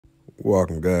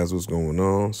Welcome, guys. What's going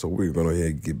on? So we're going to go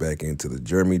ahead and get back into the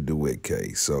Jeremy Dewitte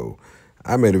case. So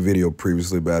I made a video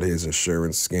previously about his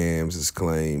insurance scams, his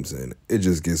claims, and it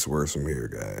just gets worse from here,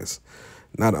 guys.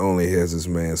 Not only has this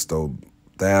man stole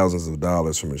thousands of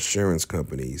dollars from insurance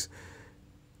companies,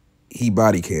 he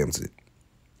body cams it.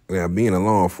 Now, being a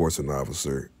law enforcement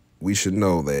officer, we should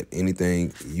know that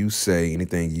anything you say,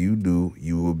 anything you do,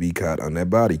 you will be caught on that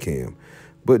body cam.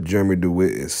 But Jeremy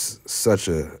Dewitte is such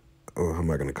a, oh, I'm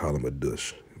not going to call him a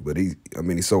douche, but he's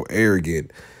so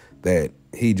arrogant that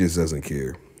he just doesn't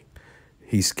care.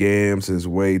 He scams his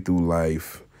way through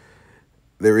life.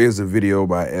 There is a video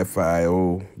by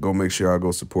FIO. Go make sure I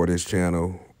go support his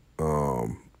channel.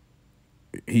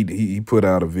 He put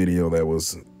out a video that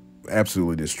was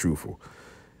absolutely just truthful.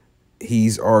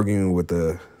 He's arguing with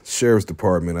the sheriff's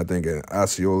department, I think in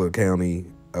Osceola County,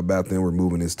 about them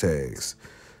removing his tags.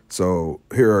 So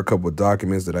here are a couple of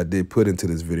documents that I did put into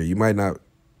this video. You might not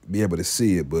be able to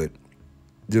see it, but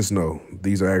just know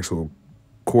these are actual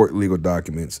court legal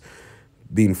documents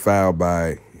being filed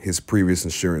by his previous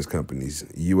insurance companies,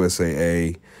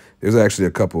 USAA. There's actually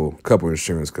a couple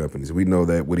insurance companies. We know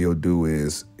that what he'll do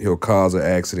is he'll cause an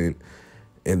accident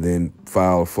and then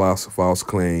file a false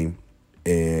claim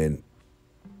and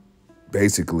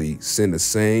basically send the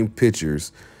same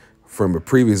pictures from a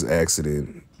previous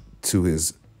accident to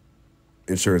his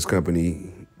insurance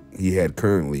company he had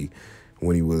currently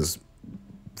when he was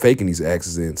faking these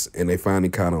accidents, and they finally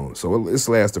caught on. So it's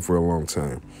lasted for a long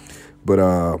time. But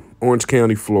Orange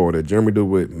County, Florida, Jeremy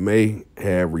Dewitte may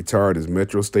have retired his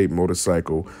Metro State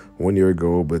motorcycle 1 year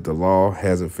ago, but the law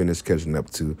hasn't finished catching up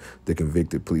to the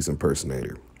convicted police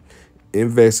impersonator.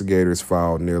 Investigators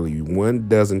filed nearly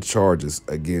 12 charges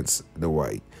against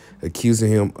Dewitte,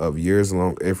 accusing him of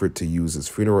years-long effort to use his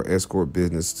funeral escort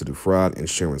business to defraud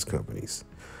insurance companies.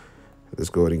 Let's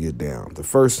go ahead and get down. The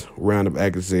first round of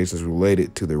accusations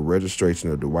related to the registration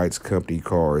of Dewitte's company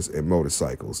cars and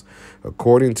motorcycles.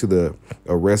 According to the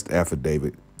arrest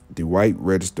affidavit, Dewitte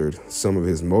registered some of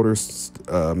his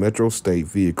Metro State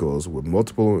vehicles with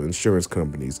multiple insurance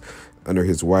companies under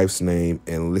his wife's name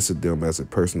and listed them as a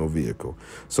personal vehicle.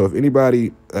 So if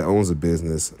anybody that owns a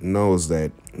business knows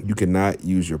that you cannot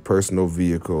use your personal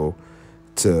vehicle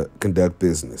to conduct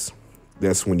business.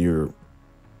 That's when you're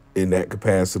in that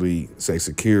capacity, say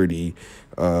security,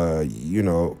 I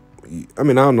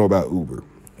don't know about Uber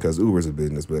because Uber's a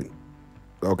business, but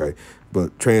okay.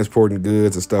 But transporting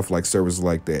goods and stuff like services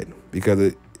like that,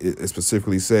 because it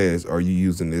specifically says, are you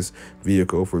using this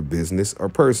vehicle for business or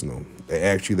personal? They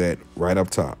ask you that right up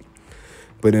top.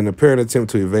 But in an apparent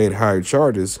attempt to evade higher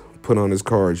charges put on his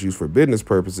cars used for business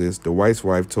purposes, Dewitte's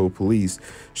wife told police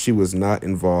she was not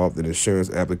involved in the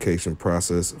insurance application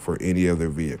process for any of their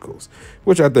vehicles,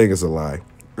 which I think is a lie.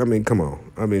 I mean, come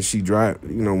on. I mean, she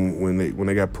when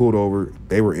they got pulled over,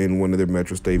 they were in one of their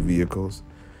Metro State vehicles,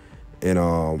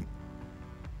 and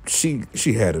she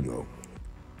had to know.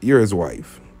 You're his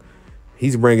wife.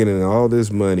 He's bringing in all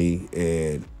this money,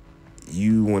 and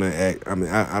you want to act. I mean,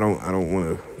 I don't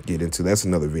want to get into that's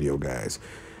another video, guys.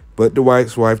 But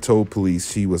Dewitte's wife told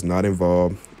police she was not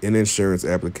involved in the insurance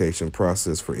application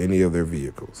process for any of their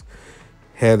vehicles.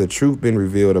 Had the truth been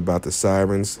revealed about the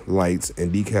sirens, lights,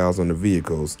 and decals on the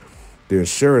vehicles, the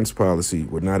insurance policy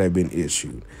would not have been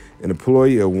issued. An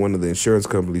employee of one of the insurance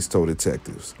companies told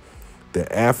detectives.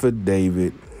 The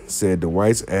affidavit said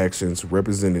Dewitte's actions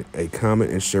represented a common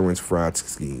insurance fraud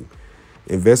scheme.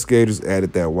 Investigators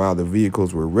added that while the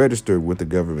vehicles were registered with the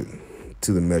government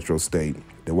to the Metro State,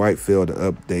 Dewitte failed to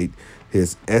update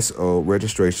his SO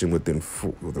registration within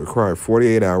the required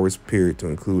 48 hours period to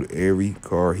include every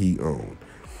car he owned.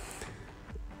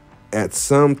 At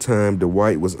some time,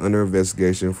 Dewitte was under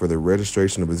investigation for the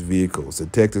registration of his vehicles.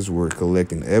 Detectives were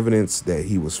collecting evidence that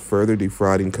he was further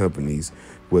defrauding companies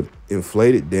with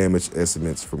inflated damage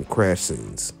estimates from crash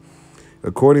scenes.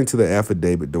 According to the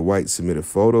affidavit, Dewitte submitted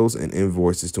photos and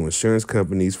invoices to insurance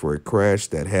companies for a crash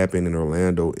that happened in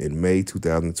Orlando in May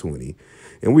 2020.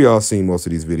 And we all seen most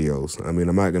of these videos. I mean,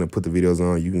 I'm not going to put the videos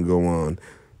on. You can go on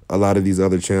a lot of these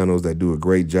other channels that do a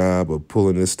great job of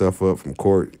pulling this stuff up from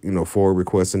court, for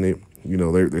requesting it.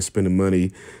 They're spending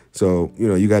money. So,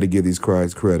 you got to give these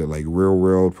guys credit, like Real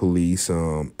World Police,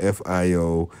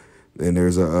 FIO, and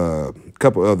there's a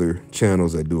couple other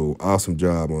channels that do an awesome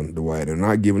job on Dewitte. They're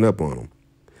not giving up on him.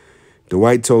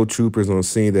 Dewitte told troopers on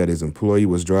scene that his employee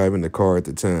was driving the car at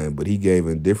the time, but he gave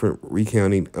a different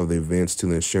recounting of the events to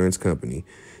the insurance company.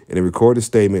 In a recorded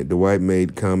statement, Dewitte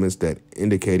made comments that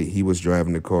indicated he was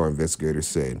driving the car, investigators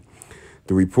said.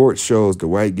 The report shows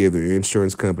Dewitte gave the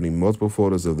insurance company multiple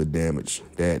photos of the damage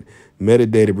that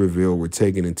metadata revealed were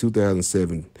taken in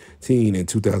 2017 and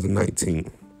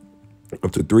 2019.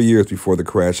 up to 3 years before the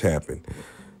crash happened.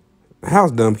 How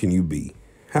dumb can you be?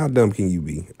 How dumb can you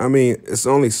be? I mean, it's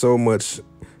only so much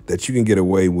that you can get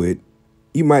away with.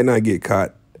 You might not get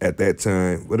caught at that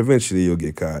time, but eventually you'll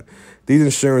get caught. These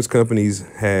insurance companies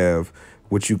have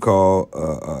what you call,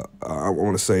 I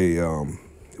want to say,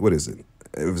 what is it?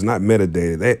 If it's not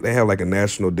metadata, they have like a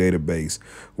national database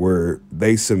where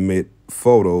they submit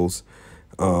photos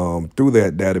through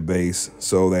that database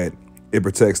so that it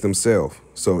protects themselves.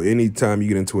 So anytime you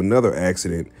get into another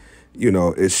accident, you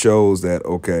know, it shows that,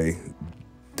 okay,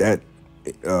 that,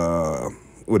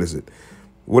 what is it?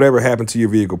 Whatever happened to your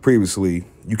vehicle previously,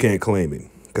 you can't claim it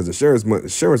because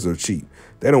insurance are cheap.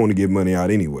 They don't want to give money out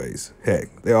anyways.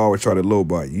 Heck, they always try to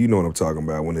lowball you. You know what I'm talking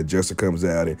about when the adjuster comes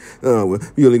out and, oh, well,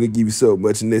 we only gonna give you so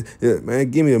much. And this, yeah,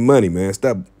 man, give me the money, man.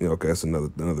 Stop. Okay, that's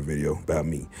another video about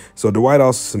me. So Dewitte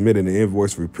also submitted an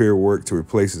invoice for repair work to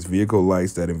replace his vehicle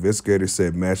lights that investigators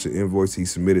said matched the invoice he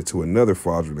submitted to another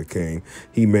fraudulent claim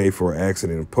he made for an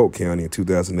accident in Polk County in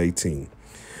 2018.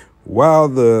 While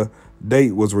the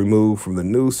date was removed from the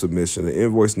new submission, the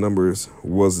invoice numbers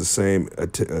was the same, a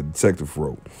detective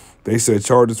wrote. They said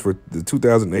charges for the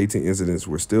 2018 incidents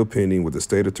were still pending with the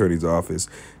state attorney's office,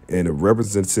 and a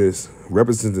representative,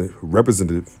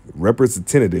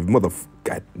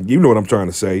 God, you know what I'm trying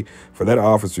to say, for that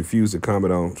office refused to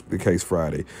comment on the case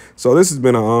Friday. So this has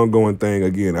been an ongoing thing.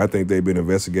 Again, I think they've been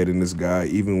investigating this guy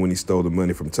even when he stole the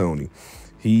money from Tony.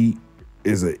 He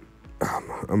is a,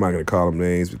 I'm not going to call him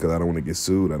names because I don't want to get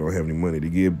sued. I don't have any money to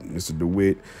give Mr.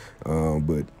 Dewitte,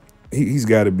 but he's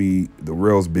got to be the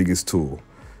world's biggest tool.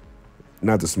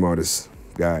 Not the smartest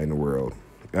guy in the world.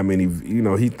 I mean,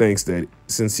 he thinks that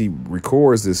since he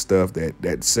records this stuff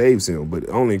that saves him, but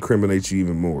only incriminates you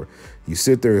even more. You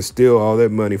sit there and steal all that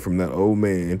money from that old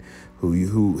man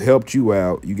who helped you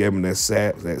out. You gave him that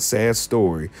sad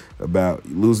story about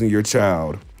losing your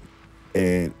child,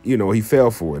 and he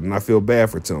fell for it. And I feel bad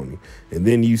for Tony. And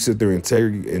then you sit there and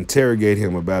interrogate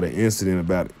him about an incident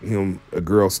about a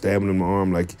girl stabbing him in the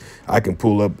arm. Like, I can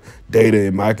pull up data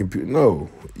in my computer.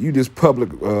 No. You just public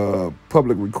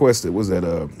requested. Was that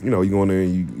you go in there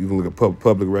and you can look at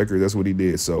public records. That's what he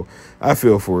did. So I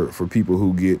feel for people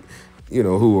who get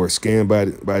who are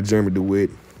scammed by Jeremy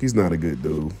Dewitte. He's not a good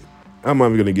dude. I'm not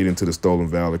even gonna get into the stolen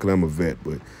valor because I'm a vet,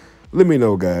 but let me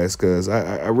know, guys, because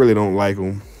I really don't like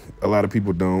him. A lot of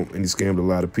people don't, and he scammed a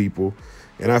lot of people,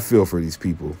 and I feel for these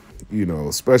people,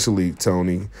 especially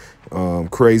Tony.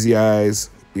 Crazy Eyes.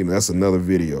 That's another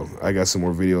video. I got some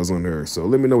more videos on her. So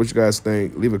let me know what you guys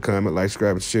think. Leave a comment, like,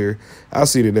 subscribe, and share. I'll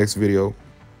see you in the next video.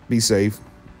 Be safe.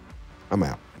 I'm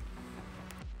out.